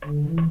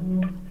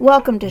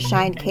Welcome to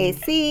Shine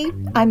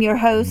KC. I'm your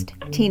host,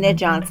 Tina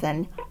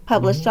Johnson,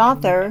 published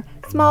author,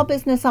 small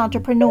business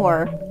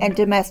entrepreneur, and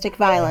domestic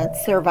violence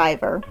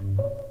survivor.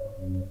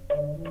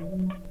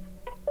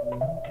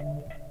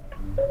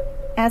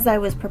 As I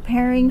was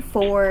preparing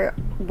for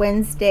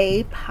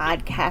Wednesday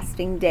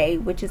podcasting day,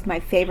 which is my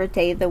favorite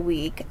day of the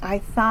week, I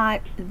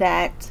thought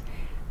that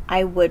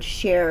I would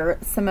share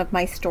some of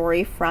my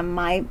story from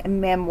my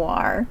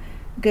memoir,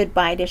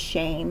 Goodbye to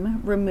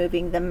Shame,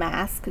 Removing the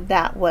Mask,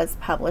 that was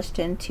published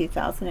in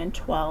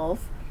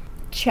 2012.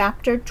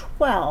 Chapter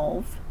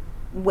 12,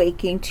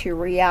 Waking to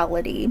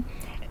Reality.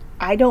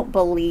 I don't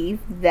believe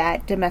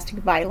that domestic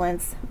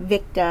violence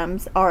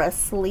victims are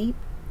asleep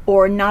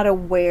or not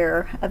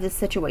aware of the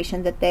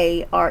situation that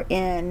they are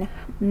in.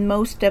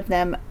 Most of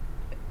them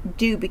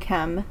do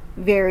become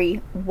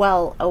very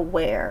well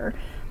aware.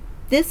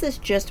 This is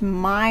just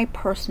my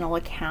personal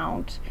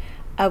account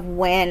of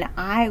when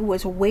I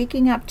was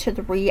waking up to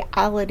the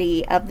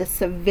reality of the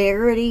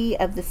severity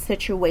of the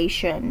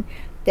situation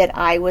that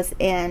I was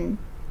in,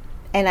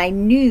 and I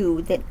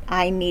knew that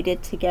I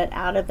needed to get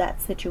out of that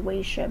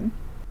situation.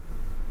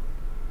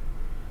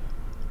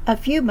 A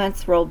few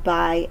months rolled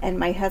by, and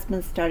my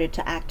husband started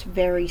to act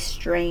very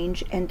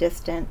strange and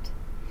distant.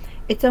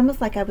 It's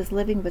almost like I was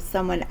living with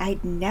someone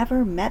I'd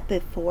never met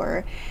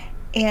before.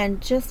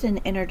 And just an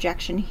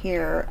interjection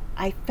here,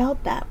 I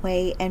felt that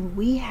way, and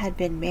we had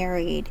been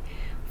married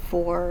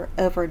for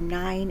over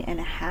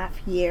 9.5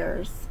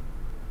 years.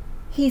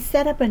 He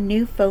set up a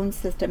new phone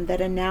system that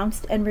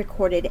announced and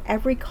recorded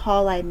every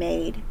call I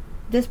made.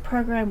 This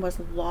program was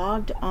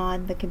logged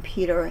on the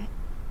computer,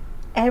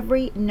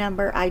 every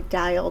number I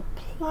dialed,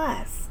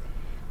 plus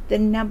the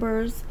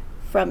numbers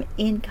from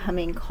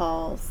incoming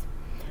calls.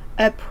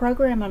 A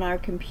program on our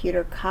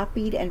computer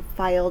copied and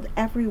filed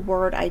every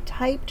word I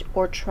typed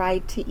or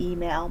tried to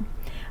email.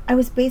 I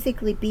was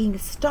basically being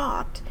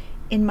stalked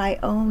in my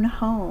own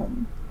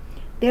home.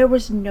 There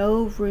was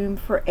no room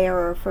for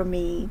error for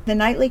me. The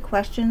nightly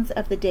questions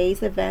of the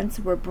day's events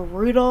were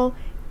brutal,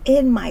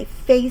 in my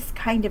face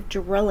kind of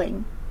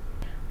drilling.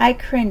 I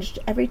cringed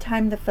every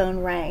time the phone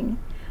rang.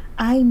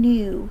 I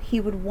knew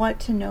he would want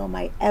to know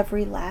my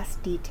every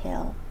last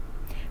detail.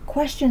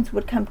 Questions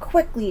would come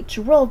quickly,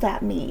 drilled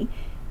at me.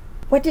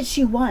 What did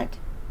she want?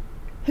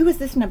 Who is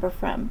this number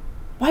from?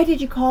 Why did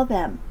you call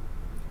them?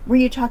 Were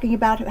you talking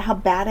about how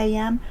bad I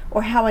am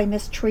or how I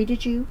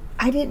mistreated you?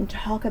 I didn't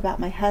talk about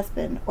my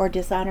husband or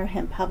dishonor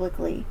him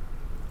publicly.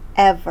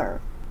 Ever.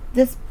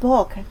 This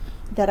book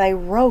that I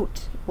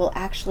wrote will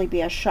actually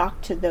be a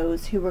shock to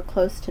those who were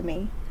close to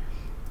me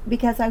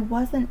because I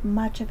wasn't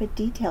much of a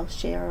detail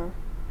sharer.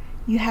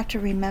 You have to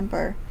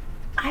remember,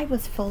 I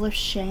was full of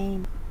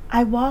shame.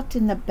 I walked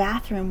in the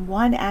bathroom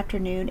one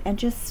afternoon and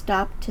just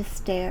stopped to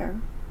stare.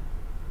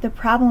 The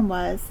problem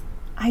was,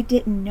 I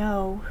didn't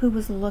know who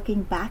was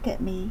looking back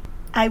at me.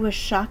 I was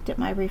shocked at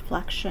my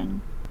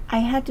reflection. I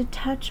had to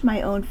touch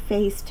my own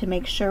face to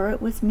make sure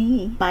it was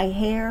me. My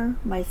hair,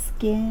 my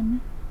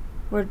skin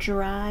were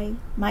dry.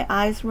 My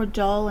eyes were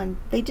dull, and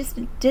they just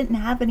didn't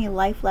have any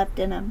life left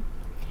in them.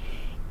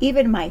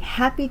 Even my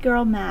happy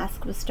girl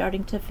mask was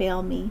starting to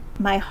fail me.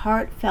 My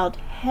heart felt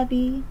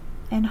heavy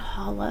and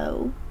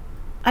hollow.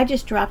 I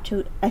just dropped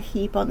to a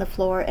heap on the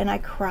floor, and I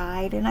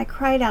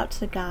cried out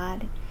to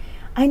God.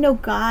 I know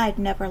God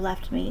never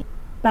left me,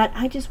 but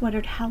I just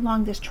wondered how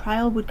long this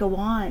trial would go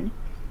on.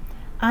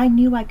 I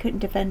knew I couldn't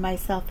defend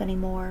myself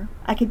anymore.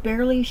 I could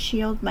barely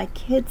shield my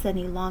kids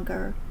any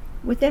longer.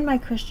 Within my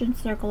Christian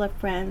circle of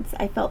friends,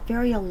 I felt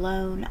very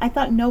alone. I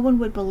thought no one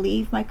would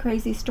believe my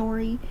crazy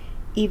story,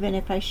 even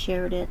if I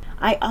shared it.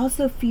 I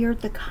also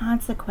feared the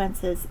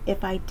consequences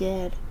if I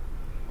did.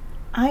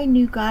 I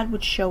knew God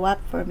would show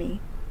up for me.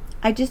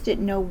 I just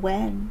didn't know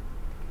when.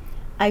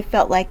 I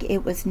felt like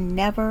it was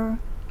never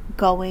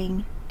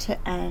going to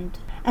end.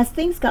 As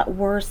things got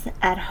worse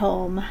at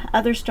home,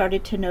 others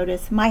started to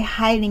notice my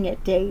hiding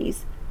it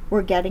days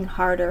were getting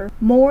harder.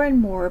 More and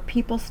more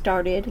people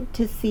started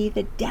to see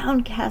the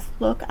downcast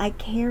look I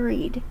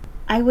carried.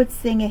 I would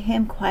sing a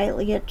hymn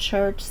quietly at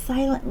church,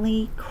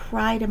 silently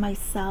cry to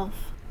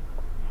myself.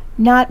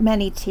 Not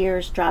many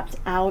tears dropped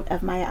out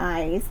of my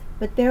eyes,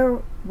 but there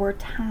were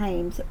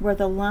times where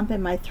the lump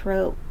in my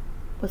throat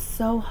was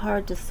so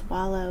hard to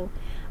swallow.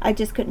 I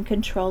just couldn't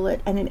control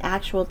it, and an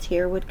actual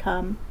tear would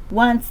come.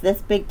 Once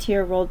this big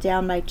tear rolled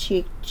down my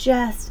cheek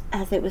just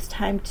as it was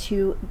time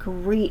to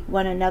greet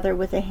one another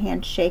with a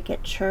handshake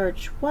at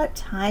church. What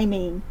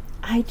timing!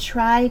 I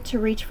tried to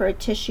reach for a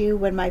tissue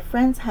when my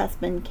friend's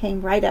husband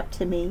came right up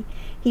to me.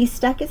 He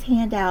stuck his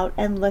hand out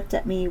and looked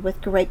at me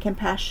with great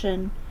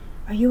compassion.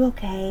 "Are you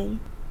okay?"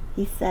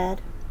 he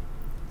said.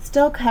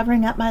 Still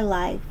covering up my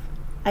life,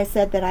 I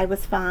said that I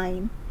was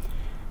fine.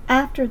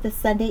 After the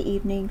Sunday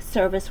evening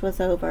service was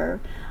over,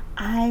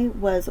 I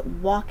was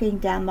walking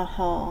down the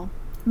hall.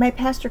 My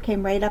pastor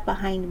came right up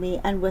behind me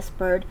and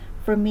whispered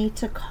for me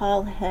to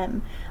call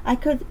him. I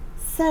could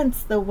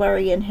sense the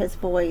worry in his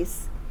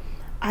voice.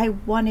 I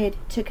wanted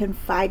to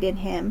confide in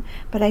him,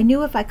 but I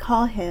knew if I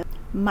called him,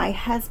 my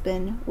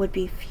husband would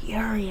be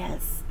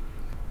furious.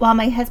 While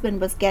my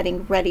husband was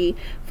getting ready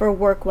for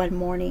work one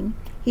morning,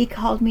 he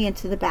called me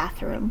into the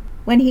bathroom.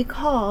 When he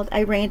called,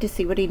 I ran to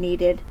see what he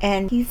needed,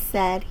 and he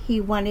said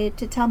he wanted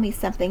to tell me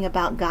something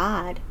about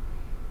God.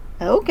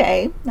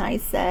 Okay, I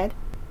said.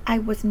 I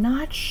was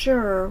not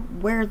sure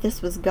where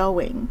this was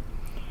going.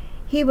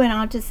 He went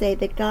on to say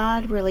that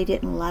God really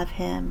didn't love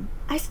him.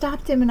 I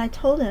stopped him and I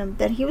told him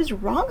that he was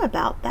wrong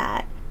about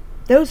that.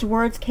 Those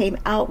words came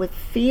out with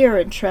fear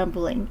and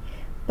trembling,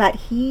 but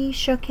he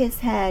shook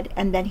his head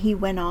and then he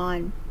went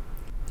on.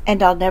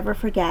 And I'll never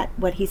forget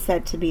what he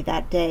said to me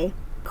that day.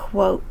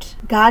 Quote,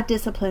 God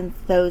disciplines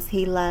those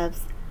he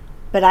loves,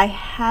 but I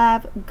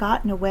have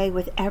gotten away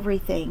with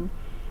everything.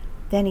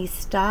 Then he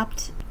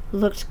stopped,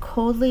 looked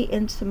coldly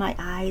into my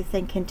eyes,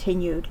 and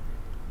continued,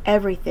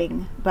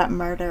 everything but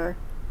murder.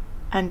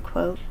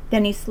 Unquote.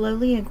 Then he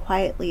slowly and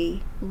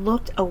quietly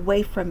looked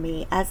away from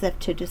me as if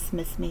to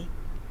dismiss me.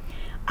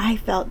 I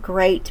felt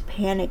great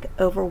panic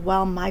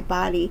overwhelm my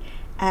body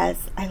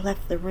as I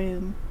left the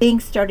room.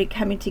 Things started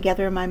coming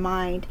together in my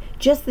mind.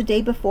 Just the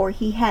day before,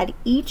 he had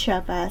each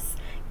of us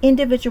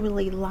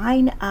individually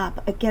line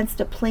up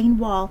against a plain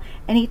wall,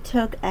 and he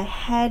took a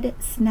head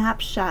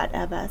snapshot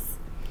of us.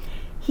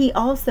 He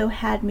also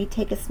had me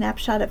take a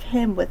snapshot of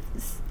him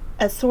with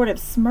a sort of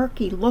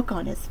smirky look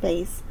on his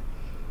face.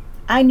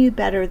 I knew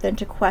better than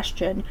to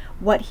question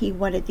what he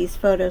wanted these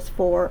photos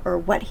for or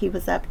what he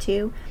was up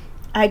to.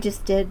 I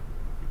just did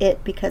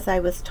it because I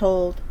was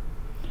told.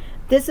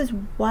 This is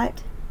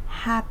what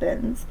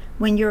happens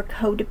when you're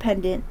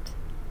codependent,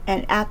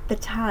 and at the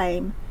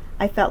time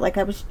I felt like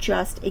I was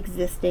just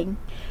existing.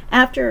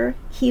 After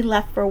he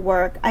left for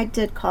work, I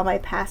did call my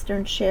pastor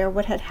and share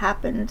what had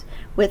happened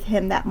with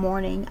him that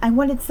morning. I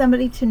wanted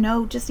somebody to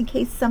know just in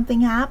case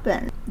something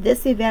happened.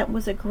 This event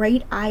was a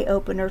great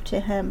eye-opener to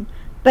him,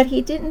 but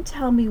he didn't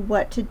tell me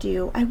what to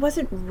do. I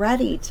wasn't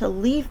ready to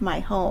leave my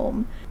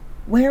home.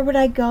 Where would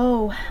I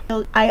go?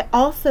 I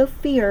also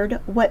feared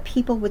what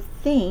people would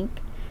think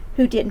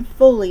who didn't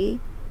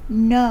fully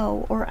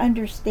know or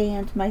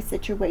understand my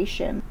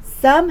situation.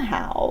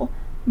 Somehow,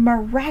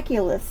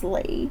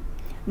 miraculously,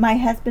 my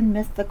husband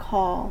missed the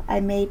call I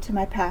made to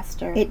my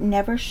pastor. It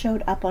never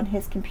showed up on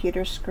his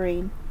computer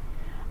screen.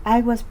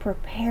 I was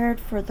prepared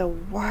for the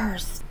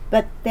worst,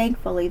 but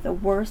thankfully the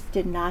worst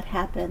did not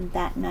happen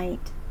that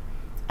night.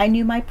 I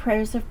knew my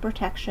prayers of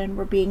protection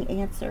were being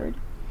answered.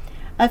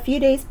 A few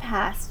days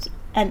passed,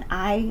 and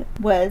I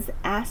was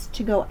asked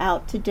to go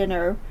out to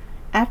dinner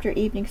after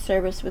evening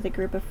service with a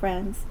group of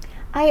friends.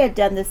 I had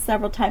done this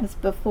several times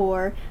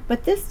before,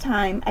 but this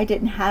time I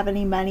didn't have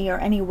any money or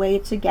any way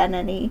to get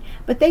any,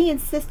 but they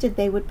insisted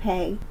they would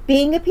pay.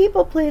 Being a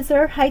people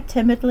pleaser, I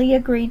timidly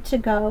agreed to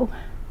go.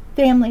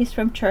 Families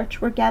from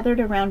church were gathered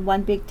around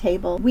one big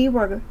table. We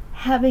were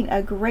having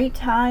a great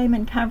time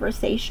and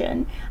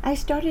conversation. I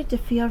started to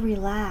feel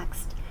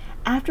relaxed.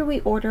 After we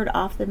ordered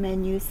off the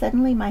menu,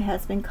 suddenly my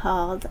husband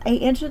called. I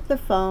answered the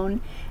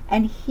phone,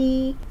 and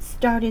he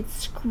started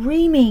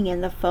screaming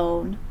in the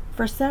phone.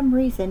 For some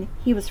reason,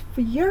 he was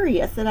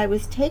furious that I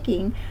was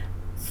taking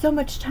so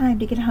much time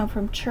to get home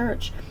from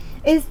church.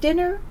 Is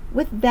dinner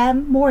with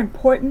them more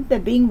important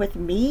than being with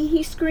me?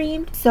 He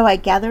screamed. So I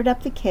gathered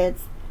up the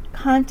kids,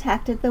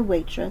 contacted the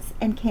waitress,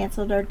 and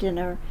canceled our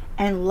dinner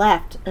and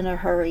left in a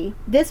hurry.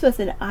 This was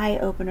an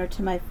eye-opener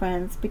to my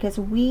friends because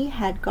we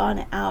had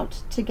gone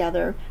out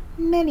together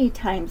many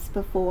times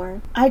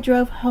before. I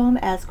drove home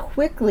as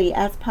quickly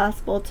as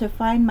possible to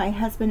find my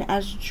husband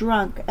as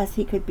drunk as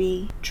he could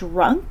be.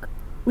 Drunk?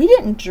 We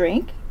didn't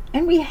drink,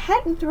 and we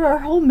hadn't through our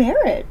whole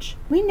marriage.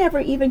 We never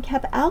even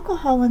kept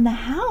alcohol in the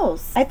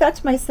house. I thought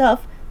to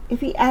myself, if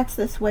he acts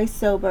this way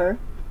sober,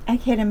 I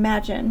can't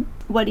imagine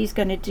what he's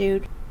going to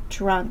do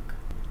drunk.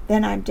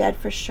 Then I'm dead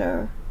for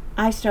sure.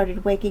 I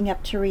started waking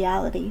up to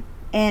reality,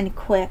 and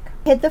quick.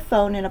 Hid the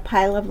phone in a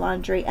pile of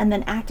laundry and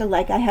then acted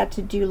like I had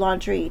to do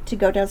laundry to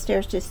go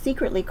downstairs to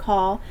secretly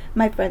call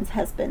my friend's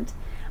husband.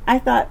 I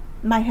thought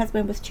my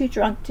husband was too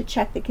drunk to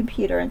check the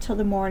computer until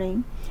the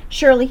morning.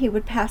 Surely he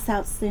would pass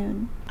out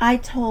soon. I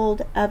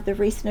told of the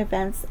recent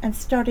events and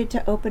started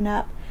to open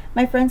up.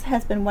 My friend's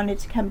husband wanted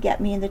to come get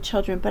me and the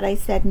children, but I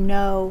said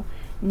no,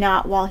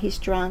 not while he's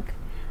drunk.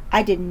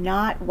 I did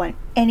not want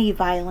any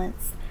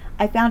violence.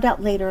 I found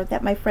out later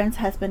that my friend's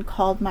husband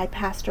called my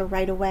pastor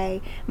right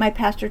away. My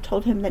pastor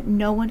told him that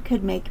no one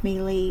could make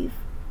me leave,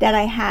 that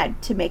I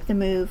had to make the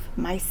move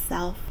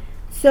myself.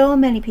 So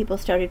many people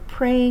started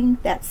praying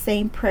that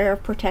same prayer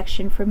of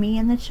protection for me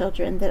and the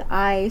children that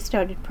I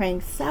started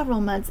praying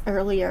several months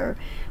earlier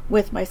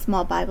with my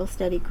small Bible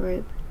study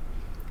group.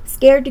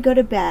 Scared to go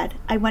to bed,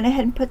 I went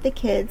ahead and put the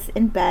kids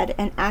in bed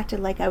and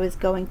acted like I was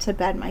going to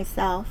bed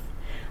myself.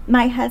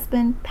 My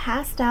husband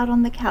passed out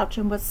on the couch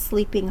and was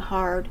sleeping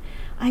hard.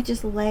 I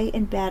just lay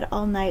in bed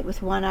all night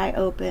with one eye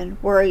open,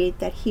 worried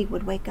that he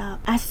would wake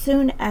up. As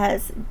soon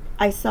as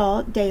I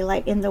saw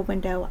daylight in the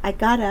window, I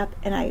got up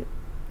and I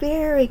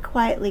very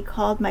quietly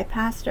called my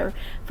pastor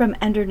from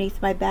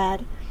underneath my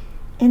bed.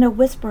 In a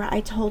whisper,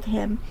 I told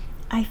him,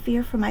 I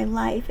fear for my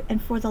life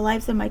and for the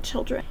lives of my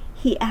children.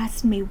 He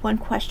asked me one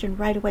question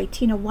right away,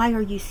 Tina, why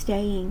are you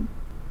staying?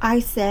 I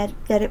said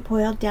that it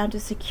boiled down to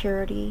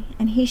security,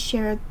 and he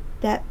shared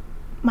that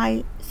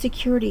my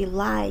security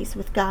lies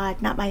with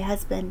God, not my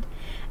husband,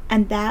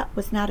 and that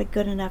was not a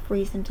good enough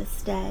reason to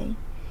stay.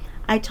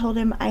 I told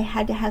him I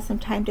had to have some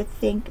time to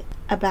think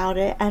about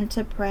it and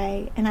to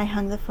pray, and I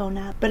hung the phone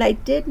up. But I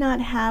did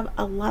not have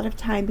a lot of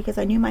time because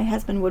I knew my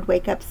husband would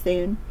wake up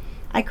soon.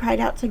 I cried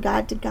out to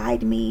God to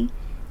guide me.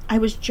 I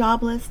was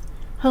jobless,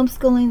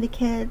 homeschooling the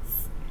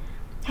kids,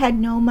 had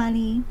no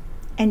money,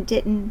 and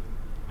didn't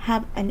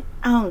have an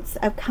ounce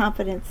of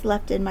confidence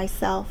left in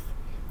myself.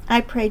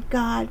 I prayed,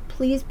 God,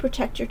 please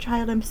protect your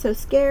child. I'm so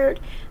scared.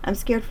 I'm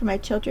scared for my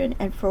children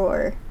and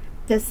for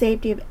the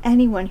safety of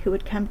anyone who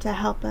would come to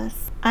help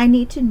us. I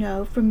need to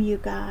know from you,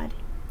 God,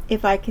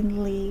 if I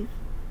can leave.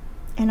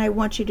 And I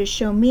want you to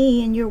show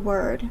me in your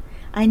word.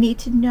 I need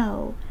to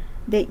know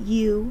that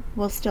you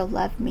will still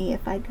love me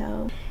if I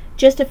go.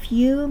 Just a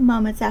few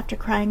moments after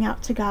crying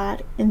out to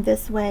God in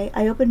this way,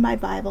 I opened my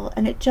Bible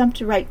and it jumped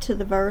right to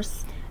the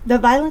verse, "The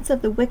violence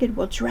of the wicked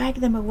will drag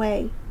them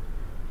away,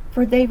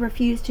 for they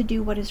refuse to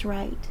do what is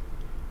right.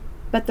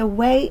 But the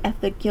way of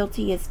the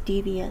guilty is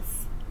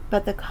devious,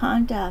 but the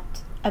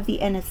conduct of the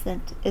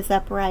innocent is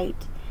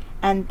upright."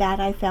 And that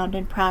I found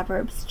in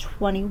Proverbs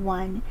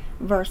 21,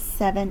 verse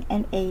 7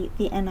 and 8,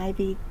 the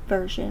NIV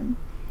version.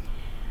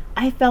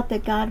 I felt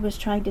that God was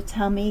trying to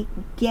tell me,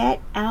 get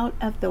out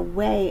of the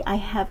way. I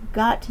have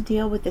got to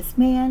deal with this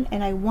man,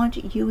 and I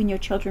want you and your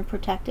children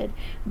protected.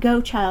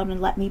 Go, child,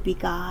 and let me be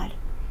God.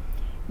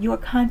 Your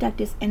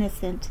conduct is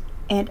innocent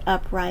and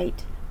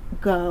upright.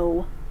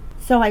 Go.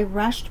 So I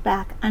rushed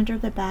back under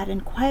the bed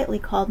and quietly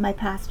called my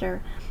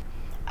pastor.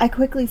 I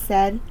quickly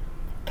said,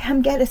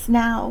 "Come get us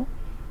now."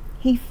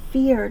 He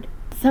feared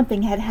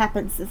something had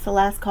happened since the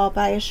last call,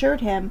 but I assured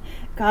him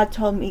God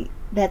told me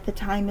that the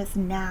time is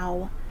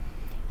now.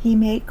 He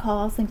made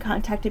calls and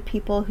contacted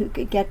people who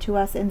could get to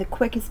us in the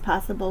quickest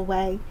possible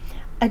way.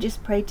 I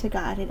just prayed to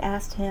God and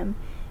asked him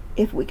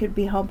if we could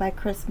be home by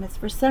Christmas.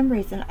 For some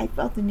reason, I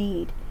felt the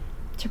need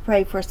to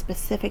pray for a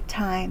specific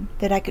time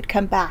that I could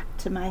come back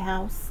to my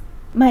house.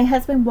 My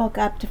husband woke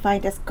up to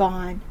find us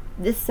gone.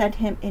 This sent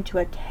him into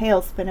a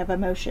tailspin of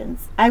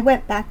emotions. I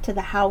went back to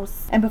the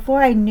house, and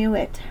before I knew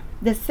it,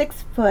 the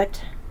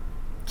 6-foot,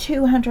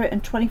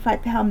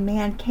 225-pound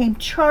man came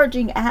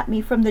charging at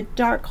me from the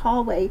dark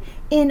hallway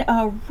in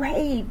a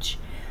rage.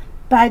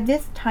 By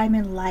this time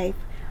in life,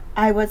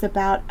 I was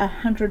about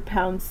 100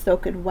 pounds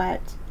soaking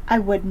wet. I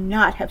would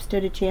not have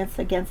stood a chance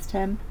against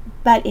him,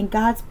 but in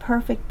God's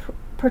perfect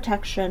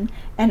protection,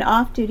 an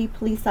off-duty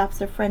police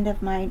officer friend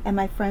of mine and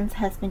my friend's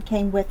husband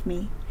came with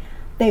me.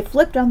 They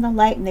flipped on the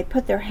light and they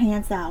put their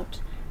hands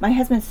out. My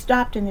husband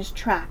stopped in his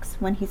tracks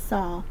when he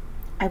saw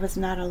I was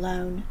not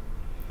alone.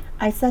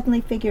 I suddenly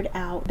figured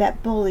out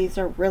that bullies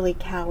are really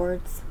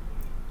cowards.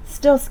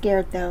 Still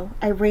scared though,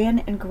 I ran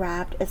and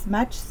grabbed as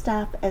much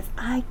stuff as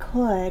I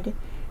could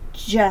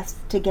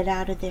just to get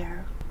out of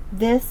there.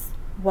 This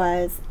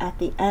was at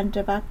the end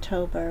of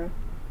October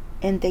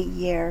in the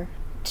year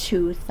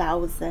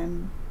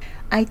 2000.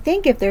 I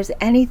think if there's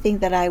anything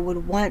that I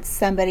would want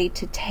somebody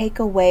to take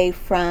away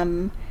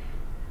from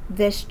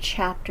this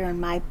chapter in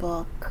my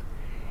book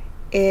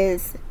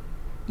is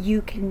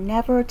you can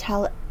never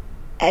tell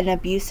an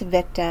abuse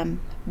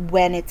victim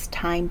when it's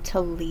time to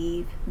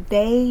leave.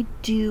 They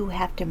do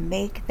have to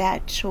make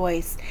that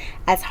choice,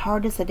 as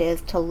hard as it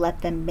is to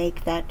let them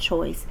make that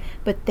choice.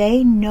 But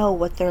they know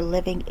what they're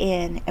living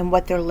in and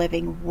what they're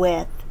living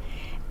with.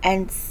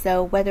 And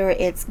so whether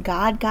it's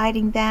God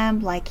guiding them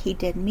like he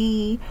did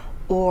me,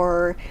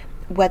 or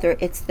whether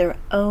it's their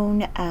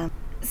own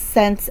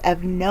sense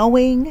of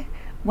knowing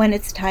when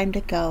it's time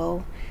to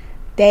go,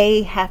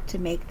 they have to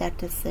make that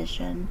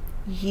decision.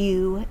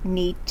 You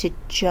need to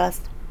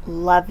just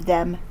love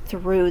them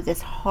through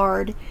this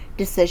hard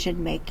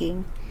decision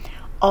making.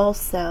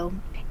 Also,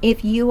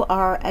 if you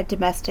are a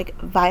domestic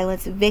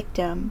violence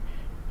victim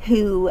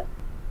who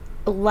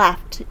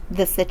left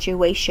the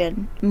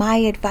situation, my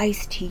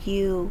advice to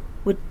you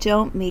would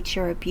don't meet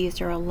your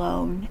abuser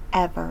alone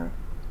ever.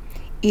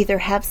 Either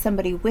have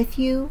somebody with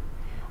you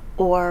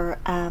or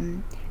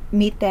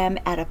meet them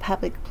at a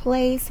public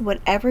place,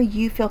 whatever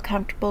you feel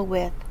comfortable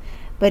with,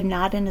 but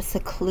not in a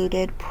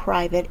secluded,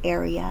 private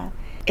area.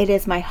 It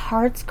is my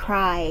heart's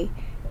cry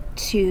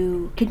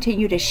to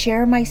continue to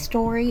share my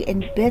story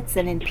in bits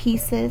and in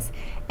pieces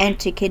and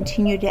to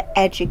continue to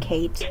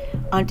educate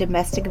on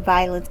domestic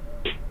violence.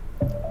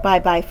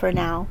 Bye-bye for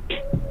now.